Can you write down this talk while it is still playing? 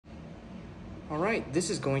Alright, this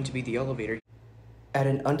is going to be the elevator at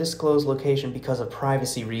an undisclosed location because of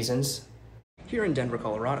privacy reasons here in Denver,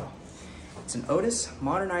 Colorado. It's an Otis,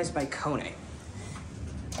 modernized by Kone.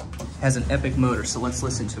 Has an epic motor, so let's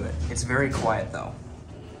listen to it. It's very quiet though.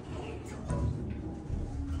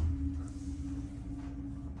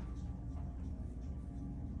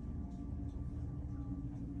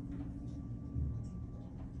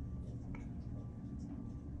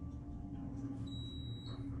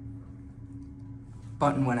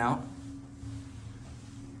 Button went out.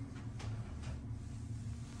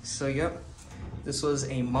 So yep, this was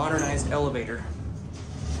a modernized elevator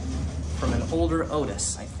from an older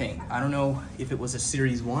Otis, I think. I don't know if it was a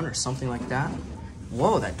Series 1 or something like that.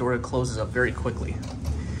 Whoa, that door closes up very quickly.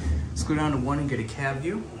 Let's go down to 1 and get a cab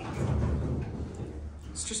view.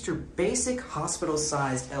 It's just your basic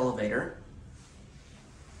hospital-sized elevator.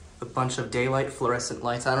 A bunch of daylight fluorescent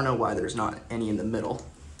lights. I don't know why there's not any in the middle.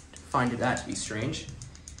 Find that to be strange.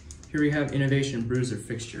 Here we have Innovation Bruiser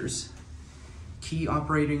fixtures, key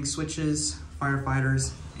operating switches,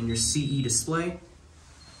 firefighters, and your CE display.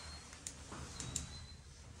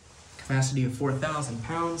 Capacity of 4,000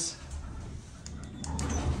 pounds.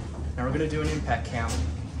 Now we're gonna do an impact cam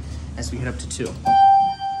as we head up to 2.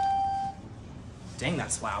 Dang,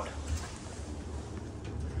 that's loud.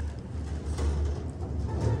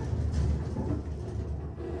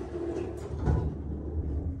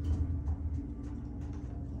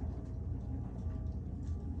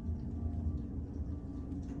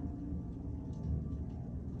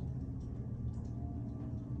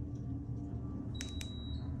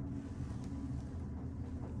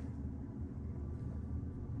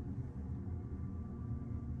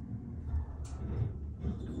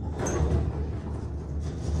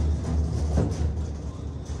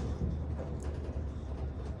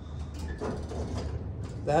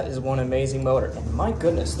 That is one amazing motor, and my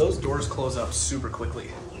goodness, those doors close up super quickly.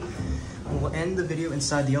 We'll end the video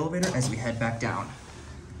inside the elevator as we head back down.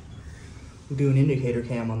 We'll do an indicator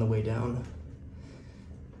cam on the way down.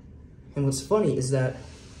 And what's funny is that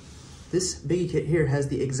this biggie kit here has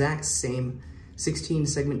the exact same 16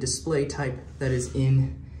 segment display type that is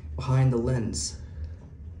in behind the lens.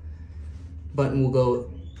 Button will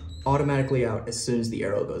go automatically out as soon as the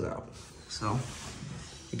arrow goes out. So,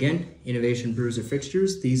 again, Innovation Bruiser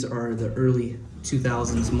fixtures. These are the early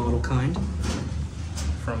 2000s model kind,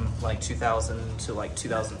 from like 2000 to like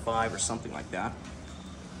 2005 or something like that.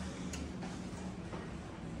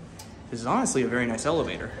 This is honestly a very nice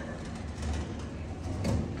elevator.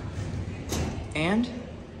 And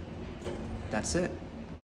that's it.